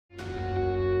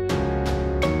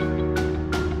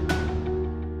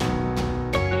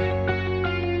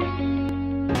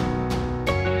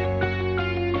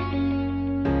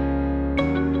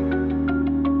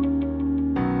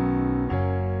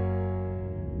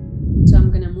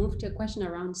to a question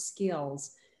around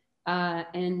skills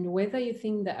and whether you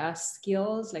think there are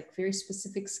skills, like very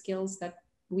specific skills that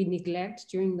we neglect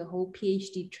during the whole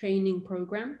PhD training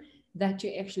program that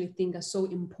you actually think are so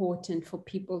important for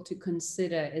people to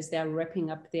consider as they're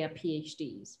wrapping up their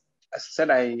PhDs. As I said,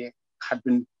 I had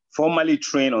been formally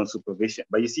trained on supervision,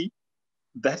 but you see,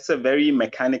 that's a very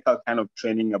mechanical kind of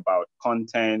training about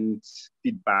content,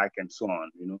 feedback, and so on,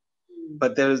 you know.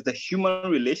 But there is the human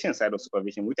relation side of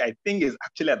supervision, which I think is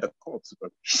actually at the core of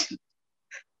supervision.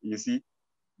 You see,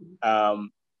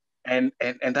 and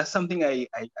that's something I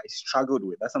struggled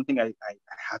with. That's something I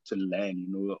had to learn, you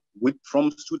know,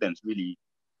 from students really,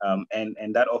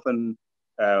 and that often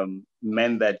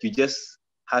meant that you just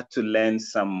had to learn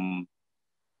some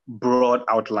broad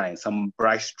outlines, some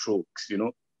brush strokes, you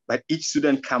know. But each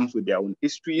student comes with their own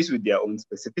histories, with their own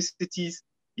specificities,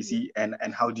 you see, and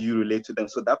how do you relate to them?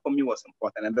 So that for me was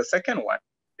important. And the second one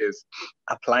is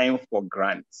applying for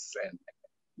grants and,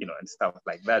 you know, and stuff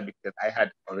like that, because I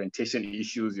had orientation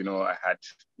issues, you know, I had,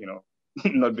 you know,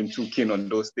 not been too keen on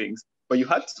those things, but you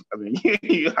had to, I mean,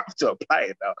 you have to apply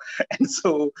it now. And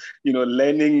so, you know,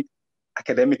 learning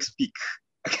academic speak,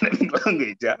 academic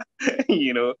language, yeah?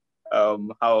 You know,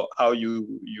 how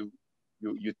you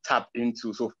tap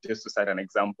into, so just to cite an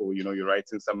example, you know, you're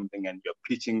writing something and you're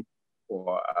pitching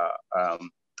for a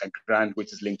grant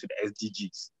which is linked to the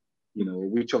SDGs. You know,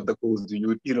 which of the goals do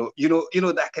you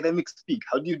the academic speak?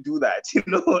 How do you do that? You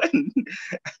know,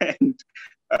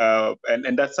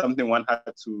 and that's something one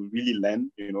had to really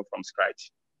learn, you know, from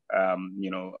scratch. And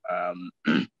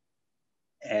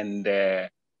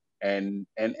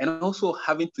also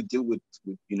having to deal with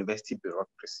university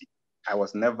bureaucracy. I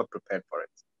was never prepared for it.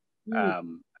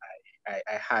 I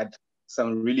had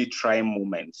some really trying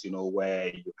moments, you know, where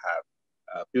you have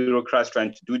bureaucrats trying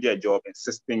to do their job,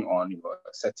 insisting on, you know,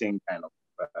 a certain kind of,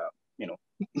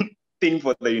 thing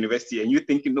for the university, and you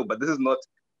thinking, no, but this is not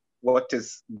what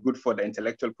is good for the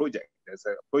intellectual project. There's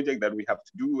a project that we have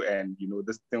to do, and, you know,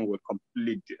 this thing will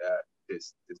completely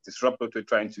disrupt what we're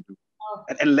trying to do.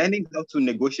 And learning how to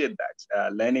negotiate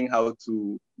that, learning how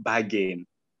to bargain,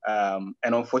 and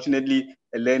unfortunately,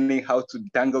 learning how to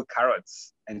dangle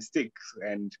carrots and sticks,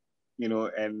 and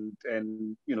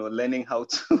learning how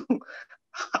to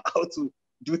how to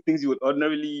do things you would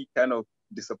ordinarily kind of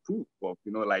disapprove of,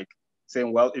 you know, like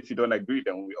saying, well, if you don't agree,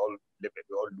 then we all live it,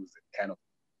 we all lose it, kind of.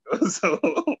 So,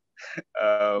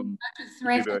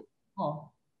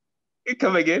 people.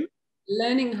 Come again?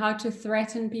 Learning how to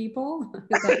threaten people.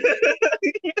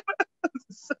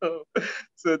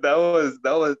 So that was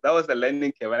the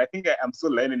learning curve, and I think I'm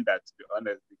still learning that, to be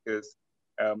honest, because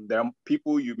there are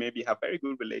people you maybe have very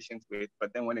good relations with,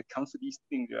 but then when it comes to these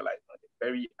things, you're like, they're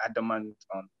very adamant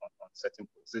on certain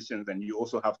positions, and you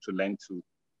also have to learn to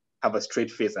have a straight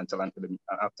face after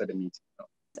the meeting.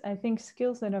 I think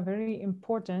skills that are very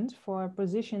important for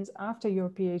positions after your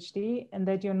PhD, and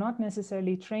that you're not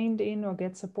necessarily trained in or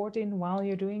get support in while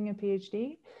you're doing a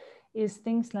PhD, is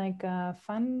things like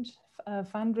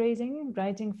fundraising,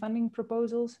 writing funding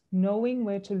proposals, knowing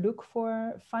where to look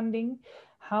for funding,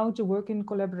 how to work in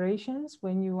collaborations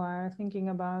when you are thinking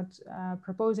about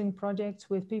proposing projects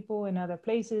with people in other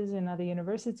places, in other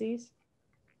universities.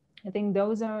 I think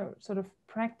those are sort of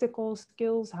practical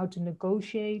skills, how to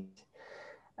negotiate,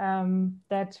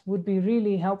 that would be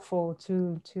really helpful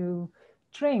to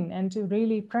train and to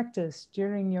really practice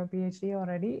during your PhD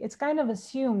already. It's kind of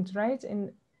assumed, right,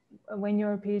 when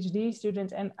you're a PhD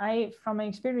student, and I, from my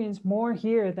experience, more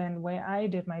here than where I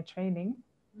did my training,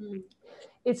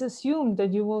 it's assumed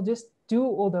that you will just do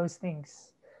all those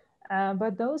things.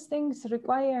 But those things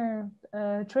require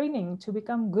training to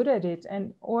become good at it,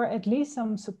 or at least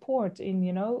some support in,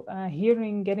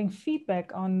 getting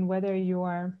feedback on whether you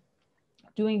are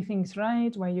doing things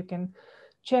right, where you can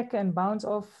check and bounce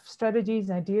off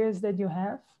strategies, ideas that you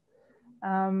have.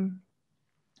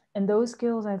 And those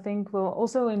skills, I think, will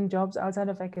also in jobs outside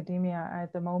of academia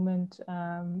at the moment,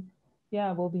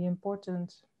 will be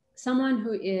important. Someone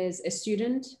who is a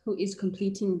student who is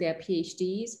completing their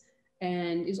PhDs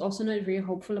and is also not very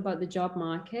hopeful about the job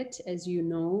market, as you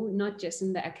know, not just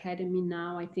in the academy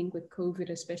now. I think with COVID,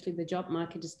 especially, the job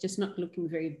market is just not looking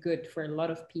very good for a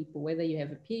lot of people, whether you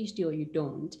have a PhD or you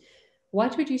don't.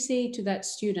 What would you say to that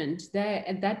student there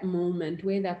at that moment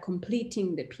where they're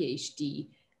completing the PhD?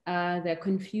 They're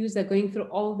confused, they're going through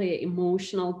all the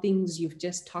emotional things you've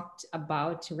just talked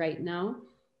about right now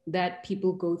that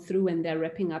people go through when they're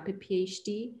wrapping up a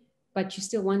PhD, but you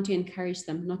still want to encourage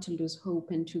them not to lose hope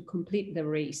and to complete the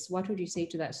race. What would you say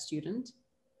to that student?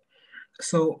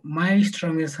 So my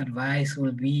strongest advice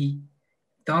will be,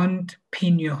 don't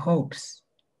pin your hopes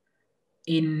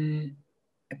in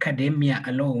academia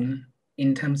alone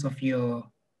in terms of your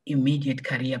immediate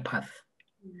career path.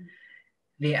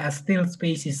 There are still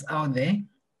spaces out there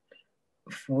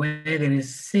where there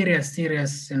is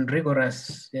serious and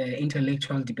rigorous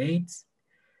intellectual debates,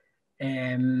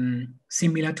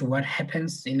 similar to what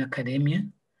happens in academia,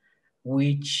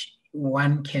 which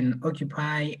one can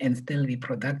occupy and still be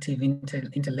productive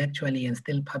intellectually and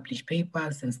still publish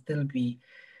papers and still be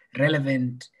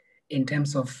relevant in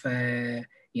terms of,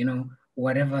 you know,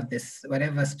 whatever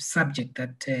subject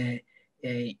that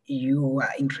you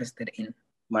are interested in.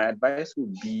 My advice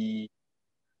would be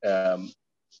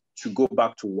to go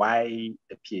back to why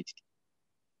the PhD.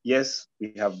 Yes,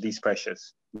 we have these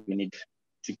pressures. We need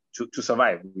to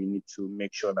survive. We need to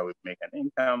make sure that we make an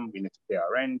income. We need to pay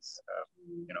our rents.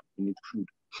 You know, we need food.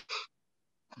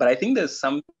 But I think there's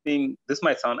something, this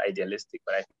might sound idealistic,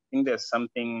 but I think there's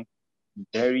something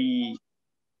very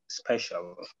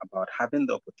special about having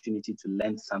the opportunity to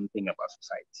learn something about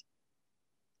society.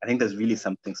 I think there's really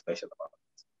something special about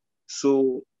it.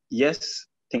 So yes,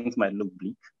 things might look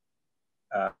bleak,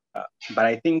 but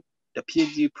I think the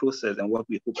PhD process and what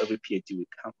we hope every PhD will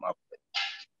come up with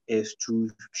is to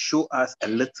show us a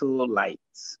little light,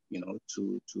 you know,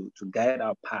 to guide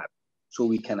our path so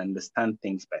we can understand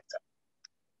things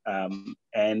better.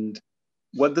 And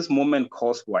what this moment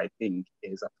calls for, I think,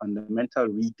 is a fundamental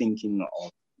rethinking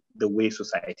of the way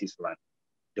societies run,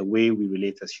 the way we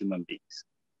relate as human beings.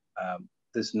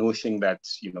 This notion that,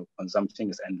 you know, consumption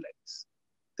is endless.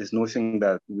 This notion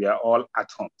that we are all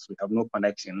atoms, we have no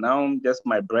connection. Now, just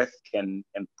my breath can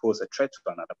pose a threat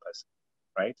to another person,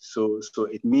 right? So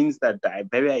it means that the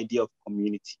very idea of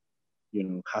community, you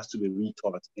know, has to be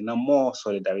rethought in a more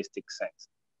solidaristic sense.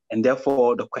 And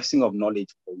therefore, the question of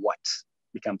knowledge for what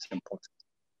becomes important,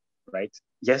 right?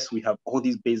 Yes, we have all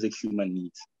these basic human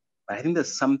needs, but I think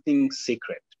there's something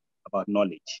sacred about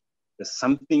knowledge. There's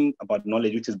something about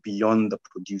knowledge which is beyond the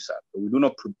producer. We do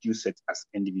not produce it as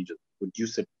individuals, we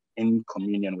produce it in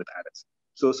communion with others.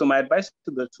 So my advice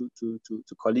to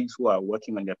colleagues who are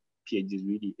working on their PhDs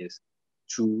really is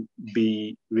to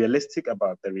be realistic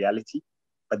about the reality,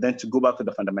 but then to go back to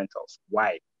the fundamentals.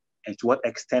 Why? And to what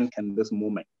extent can this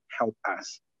moment help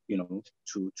us, you know,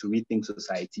 to rethink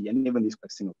society and even this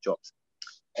question of jobs?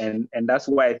 And that's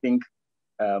why I think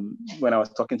when I was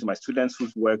talking to my students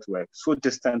whose works were so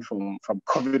distant from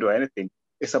COVID or anything,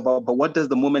 it's about, but what does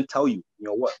the moment tell you in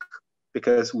your work?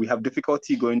 Because we have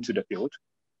difficulty going to the field,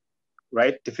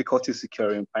 right? Difficulty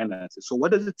securing finances. So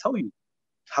what does it tell you?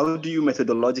 How do you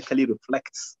methodologically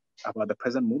reflect about the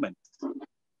present moment?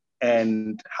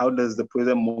 And how does the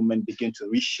present moment begin to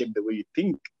reshape the way you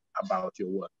think about your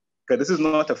work? Because this is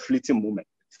not a fleeting moment.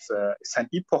 It's an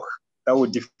epoch that will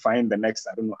define the next,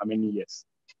 I don't know how many years.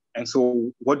 And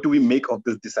so what do we make of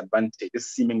this disadvantage,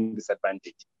 this seeming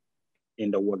disadvantage in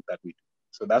the work that we do?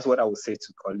 So that's what I would say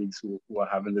to colleagues who are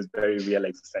having this very real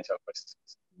existential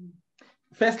questions.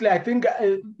 Firstly, I think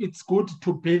it's good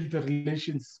to build the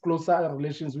relations, closer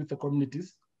relations with the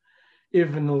communities,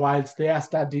 even whilst they are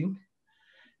studying.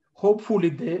 Hopefully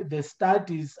the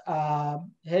studies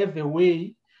have a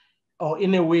way, or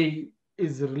in a way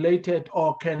is related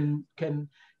or can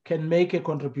make a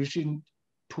contribution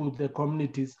to the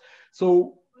communities.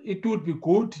 So it would be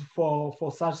good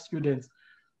for such students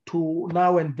to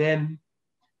now and then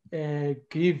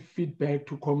give feedback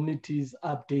to communities,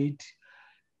 update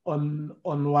on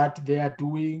what they are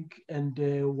doing and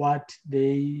what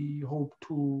they hope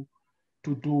to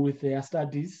do with their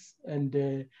studies,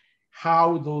 and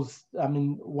how those, I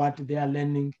mean, what they are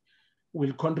learning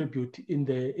will contribute in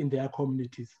their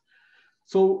communities.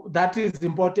 So that is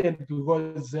important,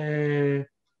 because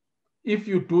if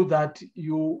you do that,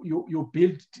 you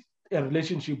build a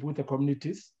relationship with the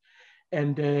communities,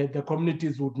 and the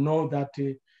communities would know that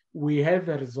we have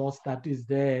a resource that is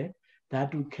there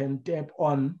that we can tap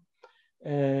on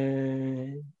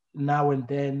now and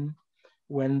then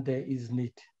when there is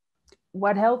need.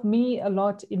 What helped me a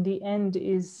lot in the end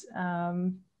is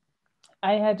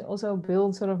I had also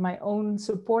built sort of my own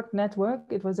support network.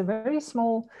 It was a very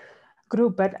small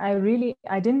group, but I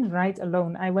didn't write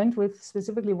alone. I went with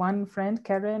specifically one friend,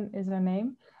 Karen is her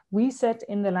name. We sat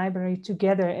in the library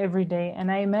together every day. And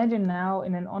I imagine now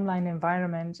in an online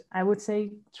environment, I would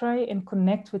say, try and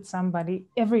connect with somebody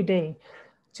every day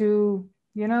to,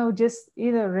 you know, just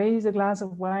either raise a glass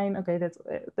of wine. Okay, that's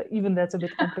a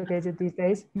bit complicated these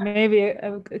days. Maybe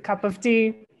a cup of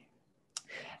tea.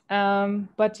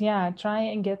 But yeah, try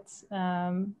and get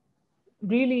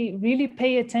really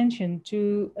pay attention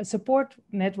to a support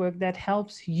network that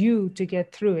helps you to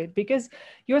get through it, because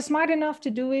you're smart enough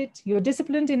to do it, you're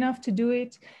disciplined enough to do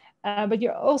it. but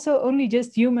you're also only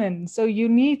just human. So you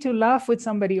need to laugh with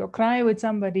somebody or cry with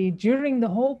somebody during the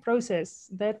whole process.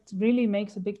 That really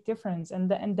makes a big difference. And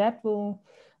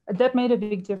that made a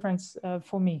big difference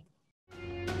for me.